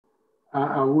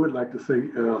I would like to say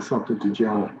something to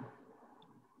John.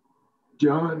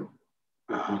 John,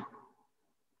 uh,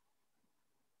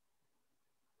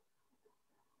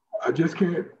 I just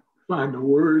can't find the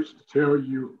words to tell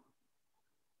you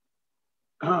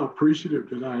how appreciative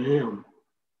that I am.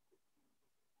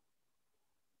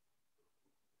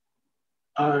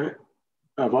 I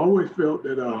I've always felt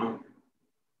that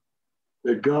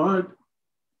God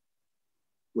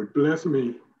would bless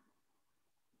me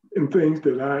in things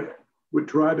that I would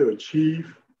try to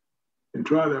achieve and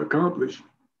try to accomplish,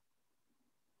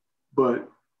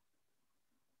 but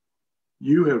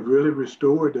you have really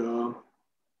restored the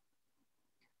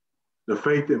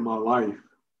faith in my life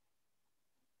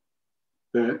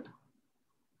that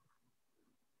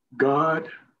God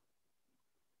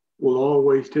will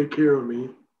always take care of me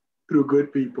through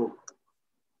good people.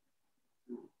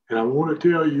 And I want to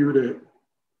tell you that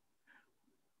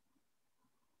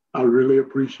I really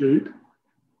appreciate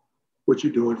what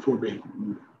you're doing for me.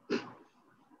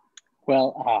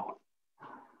 Well,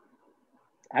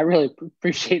 I really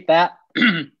appreciate that.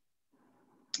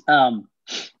 I'm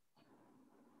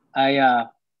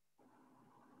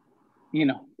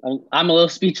a little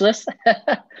speechless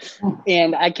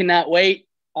and I cannot wait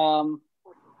for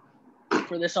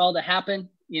this all to happen.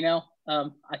 I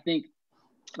think,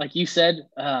 like you said,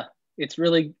 it's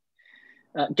really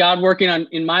God working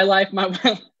in my life.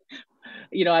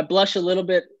 I blush a little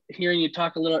bit hearing you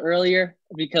talk a little earlier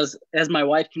because, as my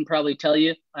wife can probably tell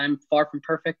you, I'm far from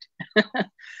perfect.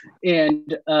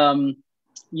 And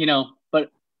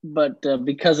but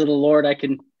because of the Lord, I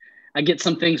get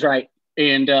some things right.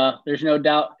 And there's no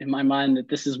doubt in my mind that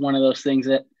this is one of those things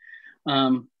that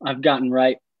I've gotten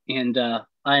right. And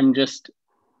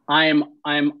I'm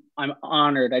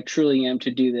honored. I truly am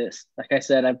to do this. Like I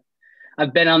said,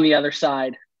 I've been on the other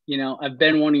side. I've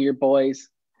been one of your boys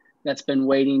that's been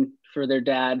waiting for their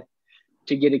dad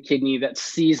to get a kidney, that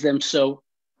sees them so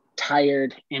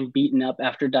tired and beaten up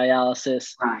after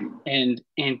dialysis, right, and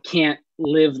can't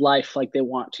live life like they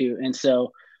want to. And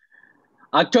so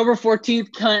October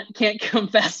 14th can't come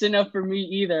fast enough for me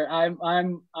either.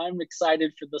 I'm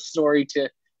excited for the story to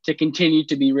continue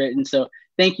to be written. So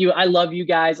thank you. I love you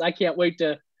guys. I can't wait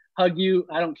to hug you.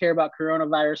 I don't care about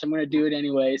coronavirus. I'm going to do it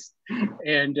anyways.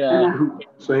 And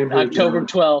Same here, October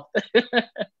John. 12th.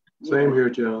 Same here,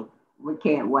 John. We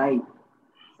can't wait.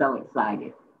 So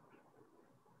excited.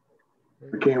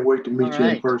 I can't wait to meet you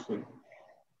in person.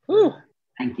 Whew.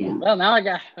 Thank you. Well, now I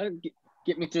got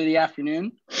get me through the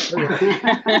afternoon. That's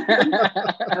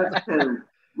cool.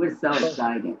 We're so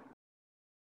excited.